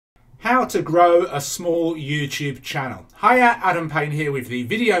How to grow a small YouTube channel. Hiya, Adam Payne here with the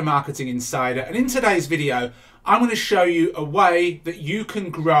Video Marketing Insider, and in today's video I'm going to show you a way that you can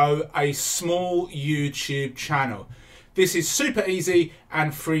grow a small YouTube channel. This is super easy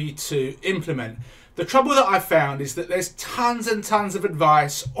and free to implement. The trouble that I've found is that there's tons and tons of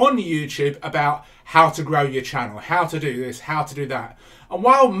advice on YouTube about how to grow your channel, how to do this, how to do that. And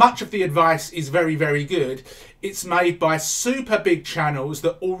while much of the advice is very, very good, it's made by super big channels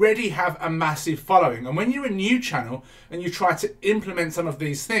that already have a massive following. And when you're a new channel and you try to implement some of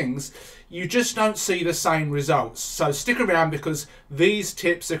these things, you just don't see the same results. So stick around because these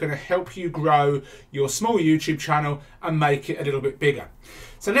tips are going to help you grow your small YouTube channel and make it a little bit bigger.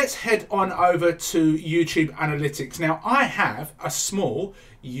 So let's head on over to YouTube Analytics. Now, I have a small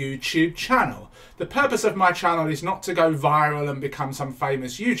YouTube channel. The purpose of my channel is not to go viral and become some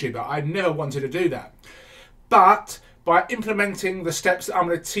famous YouTuber. I never wanted to do that. But by implementing the steps that I'm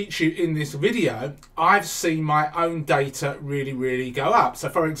going to teach you in this video, I've seen my own data really go up. So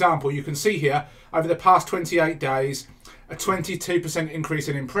for example, you can see here over the past 28 days, a 22% increase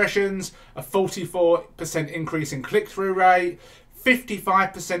in impressions, a 44% increase in click-through rate,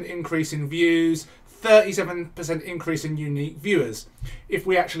 55% increase in views, 37% increase in unique viewers. If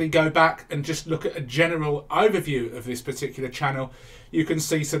we actually go back and just look at a general overview of this particular channel, you can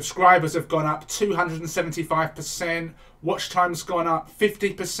see subscribers have gone up 275%, watch time's gone up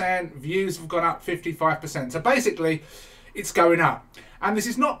 50%, views have gone up 55%. So basically, it's going up. And this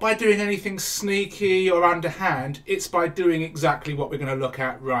is not by doing anything sneaky or underhand, it's by doing exactly what we're going to look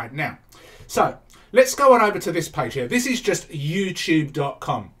at right now. So let's go on over to this page here. This is just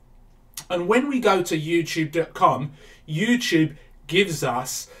youtube.com. And when we go to youtube.com, YouTube gives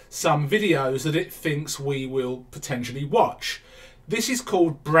us some videos that it thinks we will potentially watch. This is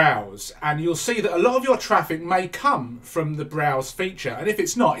called browse, and you'll see that a lot of your traffic may come from the browse feature. And if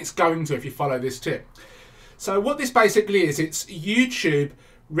it's not, it's going to if you follow this tip. So what this basically is, it's YouTube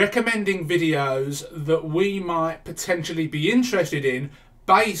recommending videos that we might potentially be interested in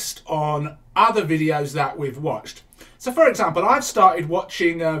based on other videos that we've watched. So for example, I've started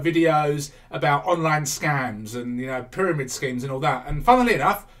watching videos about online scams and pyramid schemes and all that, and funnily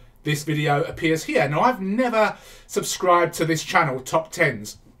enough, this video appears here. Now, I've never subscribed to this channel, Top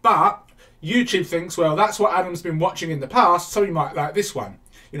 10s, but YouTube thinks, well, that's what Adam's been watching in the past, so he might like this one.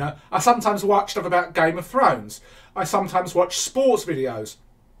 I sometimes watch stuff about Game of Thrones. I sometimes watch sports videos.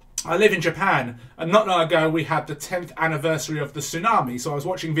 I live in Japan, and not long ago we had the 10th anniversary of the tsunami, so I was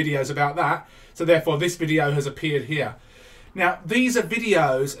watching videos about that, so therefore this video has appeared here. Now, these are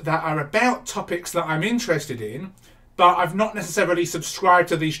videos that are about topics that I'm interested in, but I've not necessarily subscribed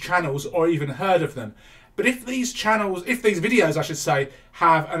to these channels or even heard of them. But if these videos, I should say,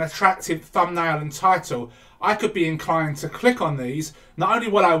 have an attractive thumbnail and title, I could be inclined to click on these. Not only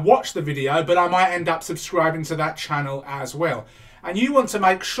will I watch the video, but I might end up subscribing to that channel as well. And you want to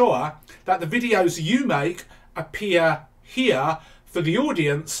make sure that the videos you make appear here for the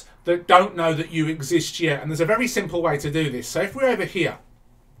audience that don't know that you exist yet. And there's a very simple way to do this. So if we're over here,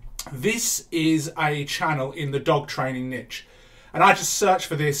 this is a channel in the dog training niche. And I just searched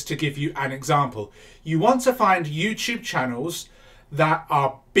for this to give you an example. You want to find YouTube channels that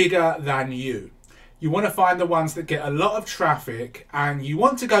are bigger than you. You want to find the ones that get a lot of traffic, and you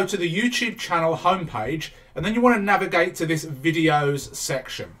want to go to the YouTube channel homepage, and then you want to navigate to this videos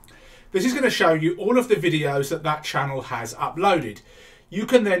section. This is going to show you all of the videos that that channel has uploaded. You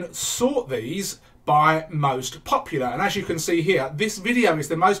can then sort these by most popular, and as you can see here, this video is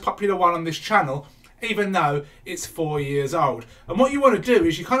the most popular one on this channel, even though it's 4 years old. And what you want to do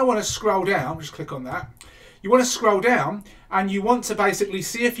is you kind of want to scroll down, just click on that. You want to scroll down and you want to basically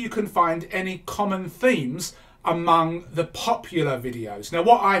see if you can find any common themes among the popular videos. Now,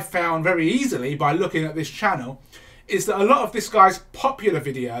 what I found very easily by looking at this channel is that a lot of this guy's popular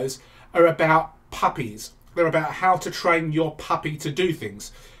videos are about puppies. They're about how to train your puppy to do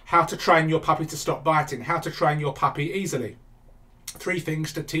things, how to train your puppy to stop biting, how to train your puppy easily. 3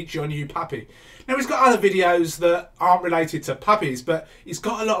 things to teach your new puppy. Now, he's got other videos that aren't related to puppies, but he's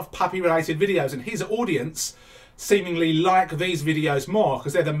got a lot of puppy related videos, and his audience seemingly like these videos more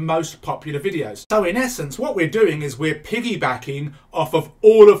because they're the most popular videos. So in essence, what we're doing is we're piggybacking off of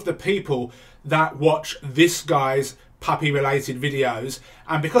all of the people that watch this guy's puppy related videos,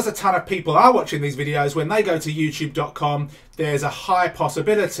 and because a ton of people are watching these videos, when they go to youtube.com, there's a high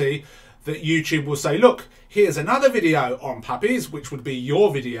possibility that YouTube will say, look, here's another video on puppies, which would be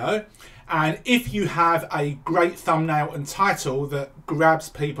your video, and if you have a great thumbnail and title that grabs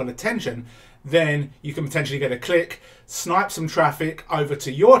people's attention, then you can potentially get a click, snipe some traffic over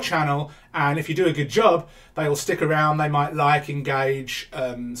to your channel, and if you do a good job, they will stick around, they might like, engage,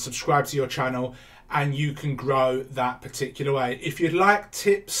 subscribe to your channel, and you can grow that particular way. If you'd like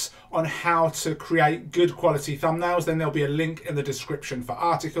tips on how to create good quality thumbnails, then there'll be a link in the description for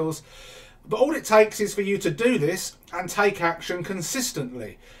articles. But all it takes is for you to do this and take action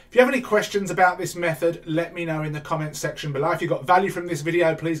consistently. If you have any questions about this method, let me know in the comments section below. If you got value from this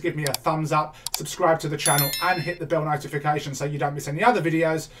video, please give me a thumbs up, subscribe to the channel and hit the bell notification so you don't miss any other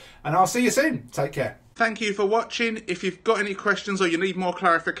videos. And I'll see you soon. Take care. Thank you for watching. If you've got any questions or you need more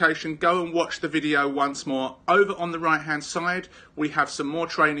clarification, go and watch the video once more. Over on the right hand side, we have some more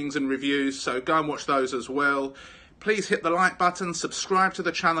trainings and reviews, so go and watch those as well. Please hit the like button, subscribe to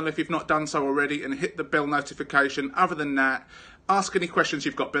the channel if you've not done so already, and hit the bell notification. Other than that, ask any questions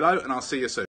you've got below, and I'll see you soon.